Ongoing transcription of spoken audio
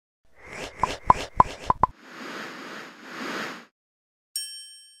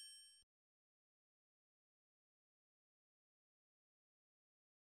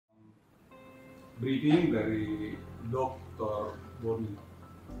briefing dari Dr. Boni.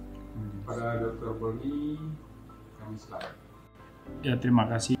 Pada Dr. Boni, kami silakan. Ya, terima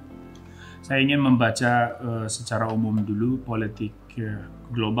kasih. Saya ingin membaca secara umum dulu politik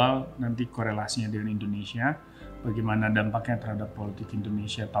global, nanti korelasinya dengan Indonesia, bagaimana dampaknya terhadap politik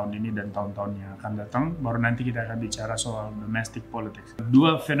Indonesia tahun ini dan tahun-tahun yang akan datang. Baru nanti kita akan bicara soal domestic politics.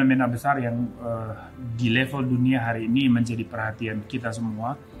 Dua fenomena besar yang di level dunia hari ini menjadi perhatian kita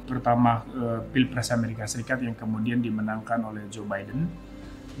semua. Pertama, Pilpres Amerika Serikat yang kemudian dimenangkan oleh Joe Biden.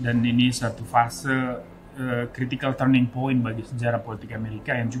 Dan ini satu fase critical turning point bagi sejarah politik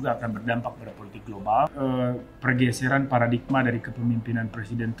Amerika yang juga akan berdampak pada politik global. Pergeseran paradigma dari kepemimpinan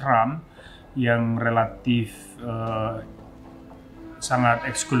Presiden Trump yang relatif sangat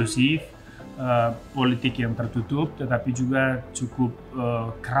eksklusif, politik yang tertutup, tetapi juga cukup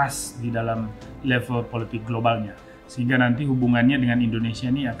keras di dalam level politik globalnya. Sehingga nanti hubungannya dengan Indonesia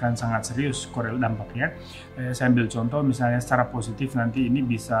ini akan sangat serius dampaknya. Saya ambil contoh misalnya secara positif nanti ini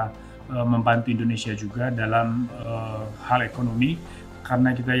bisa membantu Indonesia juga dalam hal ekonomi,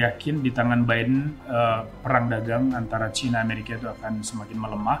 karena kita yakin di tangan Biden perang dagang antara China dan Amerika itu akan semakin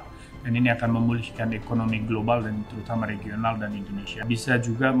melemah, dan ini akan memulihkan ekonomi global dan terutama regional dan Indonesia. Bisa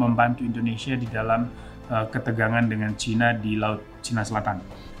juga membantu Indonesia di dalam ketegangan dengan China di Laut Cina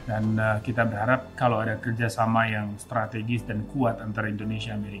Selatan. Dan kita berharap kalau ada kerjasama yang strategis dan kuat antara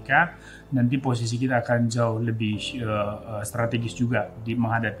Indonesia dan Amerika, nanti posisi kita akan jauh lebih strategis juga di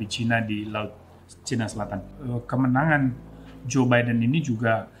menghadapi China di Laut Cina Selatan. Kemenangan Joe Biden ini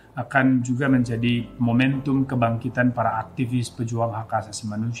juga akan juga menjadi momentum kebangkitan para aktivis pejuang hak asasi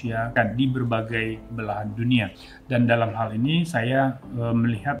manusia di berbagai belahan dunia. Dan dalam hal ini saya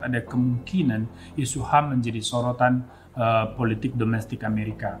melihat ada kemungkinan isu HAM menjadi sorotan politik domestik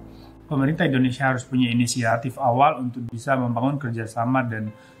Amerika. Pemerintah Indonesia harus punya inisiatif awal untuk bisa membangun kerjasama dan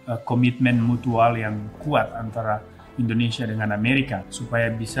komitmen mutual yang kuat antara Indonesia dengan Amerika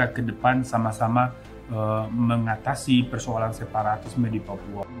supaya bisa ke depan sama-sama mengatasi persoalan separatisme di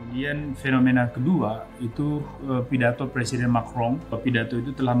Papua. Kemudian fenomena kedua itu pidato Presiden Macron. Pidato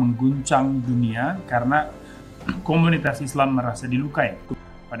itu telah mengguncang dunia karena komunitas Islam merasa dilukai.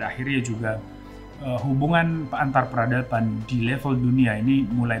 Pada akhirnya juga hubungan antar peradaban di level dunia ini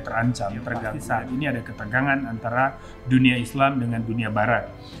mulai terancam. Tergantung saat ini ada ketegangan antara dunia Islam dengan dunia Barat,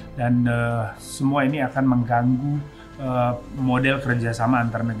 dan semua ini akan mengganggu model kerjasama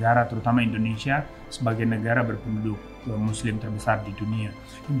antar negara, terutama Indonesia sebagai negara berpenduduk Muslim terbesar di dunia.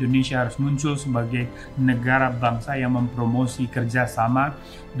 Indonesia harus muncul sebagai negara bangsa yang mempromosi kerjasama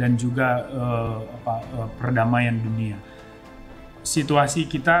dan juga perdamaian dunia. Situasi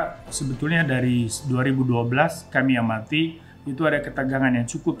kita sebetulnya dari 2012 kami amati itu ada ketegangan yang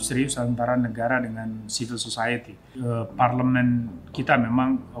cukup serius antara negara dengan civil society. Parlemen kita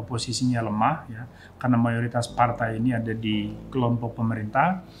memang oposisinya lemah ya, karena mayoritas partai ini ada di kelompok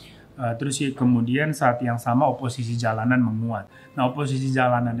pemerintah. Terus kemudian saat yang sama oposisi jalanan menguat. Nah, oposisi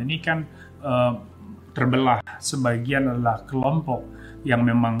jalanan ini kan terbelah. Sebagian adalah kelompok yang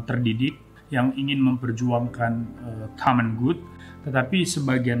memang terdidik, yang ingin memperjuangkan common good, tetapi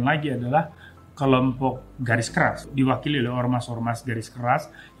sebagian lagi adalah kelompok garis keras, diwakili oleh ormas-ormas garis keras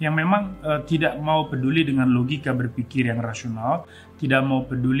yang memang tidak mau peduli dengan logika berpikir yang rasional, tidak mau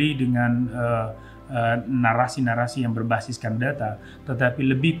peduli dengan narasi-narasi yang berbasiskan data, tetapi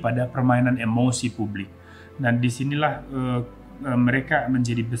lebih pada permainan emosi publik. Dan disinilah mereka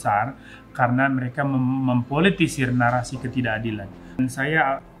menjadi besar karena mereka mempolitisir narasi ketidakadilan. Dan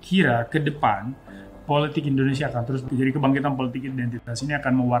saya kira ke depan politik Indonesia akan terus jadi kebangkitan politik identitas ini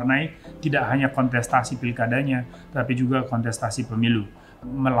akan mewarnai tidak hanya kontestasi pilkadanya, tapi juga kontestasi pemilu,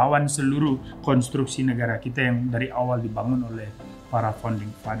 melawan seluruh konstruksi negara kita yang dari awal dibangun oleh para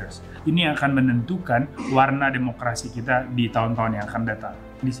founding fathers. Ini akan menentukan warna demokrasi kita di tahun-tahun yang akan datang.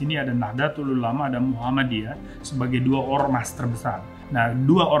 Di sini ada Nahdlatul Ulama, ada Muhammadiyah sebagai dua ormas terbesar. Nah,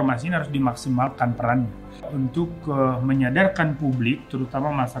 dua ormas ini harus dimaksimalkan perannya untuk menyadarkan publik,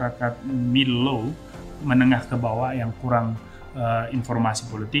 terutama masyarakat middle low, menengah ke bawah yang kurang informasi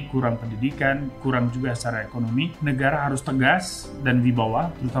politik, kurang pendidikan, kurang juga secara ekonomi. Negara harus tegas dan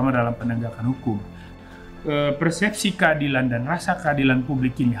wibawa, terutama dalam penegakan hukum. Persepsi keadilan dan rasa keadilan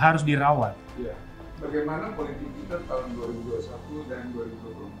publik ini harus dirawat. Ya. Bagaimana politik kita tahun 2021 dan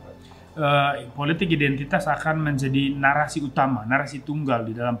 2024? Politik identitas akan menjadi narasi utama, narasi tunggal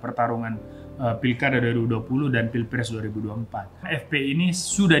di dalam pertarungan Pilkada 2020 dan Pilpres 2024. FP ini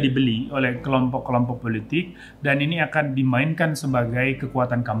sudah dibeli oleh kelompok-kelompok politik dan ini akan dimainkan sebagai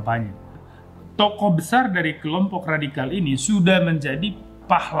kekuatan kampanye. Tokoh besar dari kelompok radikal ini sudah menjadi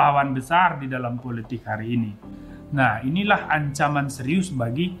pahlawan besar di dalam politik hari ini. Nah, inilah ancaman serius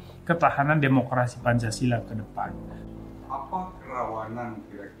bagi ketahanan demokrasi Pancasila ke depan. Apa kerawanan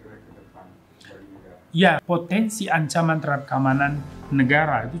kira-kira ke depan bagi negara? Ya, potensi ancaman terhadap keamanan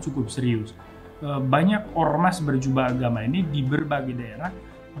negara itu cukup serius. Banyak ormas berjubah agama ini di berbagai daerah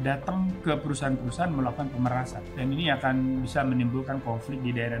datang ke perusahaan-perusahaan melakukan pemerasan. Dan ini akan bisa menimbulkan konflik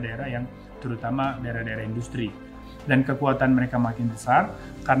di daerah-daerah yang terutama daerah-daerah industri. Dan kekuatan mereka makin besar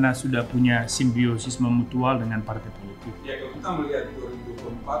karena sudah punya simbiosis mutual dengan partai politik. Ya, kalau kita melihat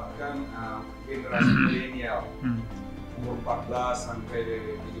 2024 kan generasi milenial umur 14 sampai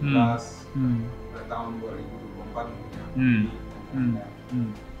 17 pada tahun 2024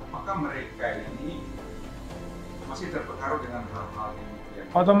 maka mereka ini masih terpengaruh dengan hal-hal ini.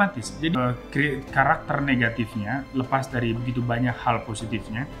 Otomatis, jadi karakter negatifnya lepas dari begitu banyak hal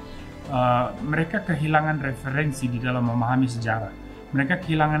positifnya, mereka kehilangan referensi di dalam memahami sejarah. Mereka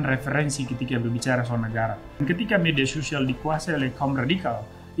kehilangan referensi ketika berbicara soal negara. Dan ketika media sosial dikuasai oleh kaum radikal,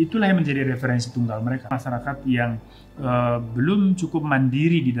 itulah yang menjadi referensi tunggal mereka. Masyarakat yang belum cukup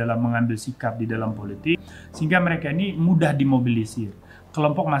mandiri di dalam mengambil sikap di dalam politik, sehingga mereka ini mudah dimobilisir.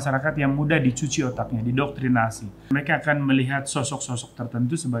 Kelompok masyarakat yang mudah dicuci otaknya, didoktrinasi. Mereka akan melihat sosok-sosok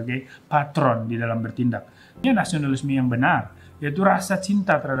tertentu sebagai patron di dalam bertindak. Ini nasionalisme yang benar, yaitu rasa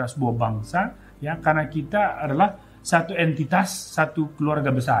cinta terhadap sebuah bangsa, ya, karena kita adalah satu entitas, satu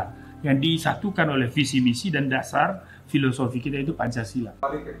keluarga besar yang disatukan oleh visi misi dan dasar filosofi kita itu Pancasila.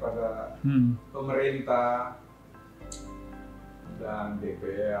 Kembali kepada pemerintah dan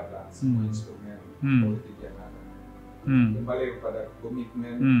DPR dan semua instrumen politik yang ada. Kembali kepada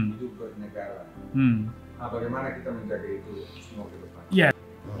komitmen hidup bernegara. Nah, bagaimana kita menjaga itu semua ke depan? Ya,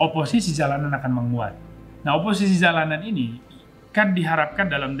 oposisi jalanan akan menguat. Nah, oposisi jalanan ini kan diharapkan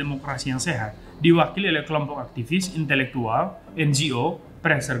dalam demokrasi yang sehat diwakili oleh kelompok aktivis, intelektual, NGO,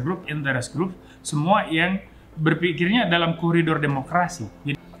 pressure group, interest group, semua yang berpikirnya dalam koridor demokrasi.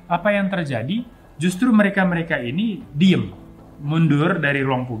 Jadi, apa yang terjadi? Justru mereka-mereka ini diem, mundur dari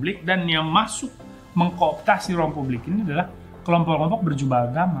ruang publik, dan yang masuk mengkooptasi ruang publik ini adalah kelompok-kelompok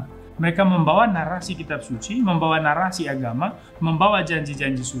berjubah agama. Mereka membawa narasi kitab suci, membawa narasi agama, membawa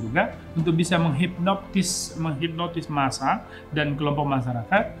janji-janji surga untuk bisa menghipnotis massa dan kelompok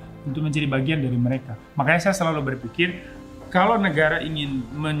masyarakat untuk menjadi bagian dari mereka. Makanya saya selalu berpikir, kalau negara ingin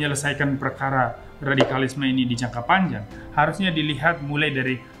menyelesaikan perkara radikalisme ini di jangka panjang, harusnya dilihat mulai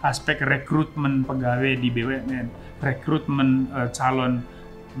dari aspek rekrutmen pegawai di BUMN, rekrutmen calon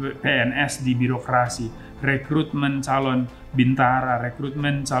PNS di birokrasi, rekrutmen calon bintara,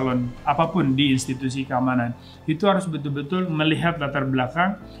 rekrutmen calon apapun di institusi keamanan. Itu harus betul-betul melihat latar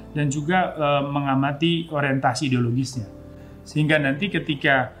belakang dan juga mengamati orientasi ideologisnya. Sehingga nanti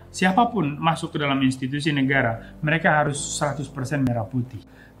ketika siapapun masuk ke dalam institusi negara, mereka harus 100% merah putih.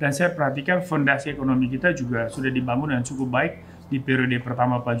 Dan saya perhatikan fondasi ekonomi kita juga sudah dibangun dengan cukup baik di periode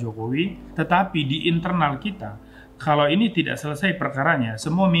pertama Pak Jokowi. Tetapi di internal kita, kalau ini tidak selesai perkaranya,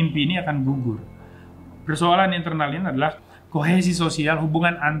 semua mimpi ini akan gugur. Persoalan internal ini adalah kohesi sosial,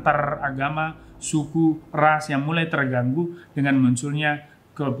 hubungan antar agama, suku, ras yang mulai terganggu dengan munculnya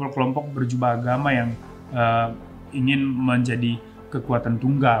kelompok berjubah agama yang ingin menjadi kekuatan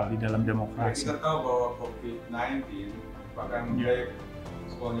tunggal di dalam demokrasi. Kita tahu bahwa COVID-19 bahkan mulai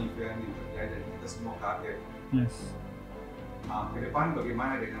Boni yang terjadi, kita semua kaget. Yes. Nah, ke depan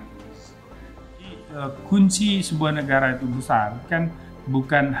bagaimana dengan kunci sebuah negara itu besar kan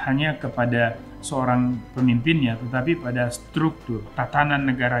bukan hanya kepada seorang pemimpinnya, tetapi pada struktur tatanan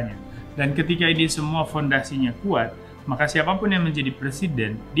negaranya. Dan ketika ini semua fondasinya kuat, maka siapapun yang menjadi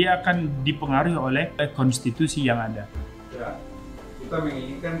presiden, dia akan dipengaruhi oleh konstitusi yang ada. Ya, kita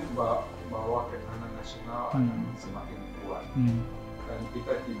menginginkan bahwa ketahanan nasional akan semakin kuat, dan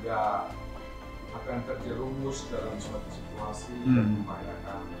kita tidak akan terjerumus dalam suatu situasi yang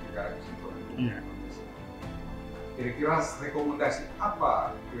membahayakan negara kesatuan. Kira-kira rekomendasi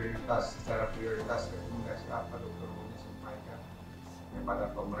apa secara prioritas rekomendasi apa Dr. Boni sampaikan kepada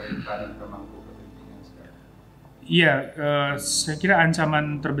pemerintah dan pemangku kepentingan sekarang? Iya, saya kira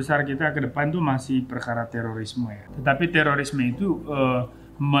ancaman terbesar kita ke depan itu masih perkara terorisme ya. Tetapi terorisme itu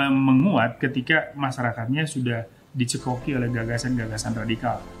menguat ketika masyarakatnya sudah dicekoki oleh gagasan-gagasan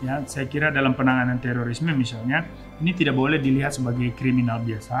radikal. Ya, saya kira dalam penanganan terorisme misalnya, ini tidak boleh dilihat sebagai kriminal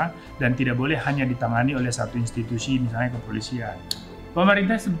biasa dan tidak boleh hanya ditangani oleh satu institusi, misalnya kepolisian.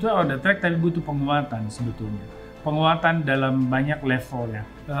 Pemerintah sebetulnya on the track, tapi butuh penguatan sebetulnya. Penguatan dalam banyak level ya.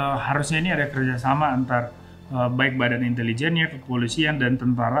 Harusnya ini ada kerjasama antar baik badan intelijennya, kepolisian, dan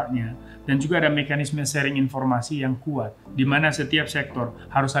tentaranya. Dan juga ada mekanisme sharing informasi yang kuat, di mana setiap sektor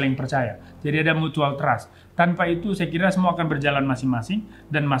harus saling percaya. Jadi ada mutual trust. Tanpa itu saya kira semua akan berjalan masing-masing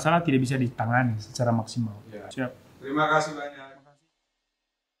dan masalah tidak bisa ditangani secara maksimal. Ya. Siap. Terima kasih banyak.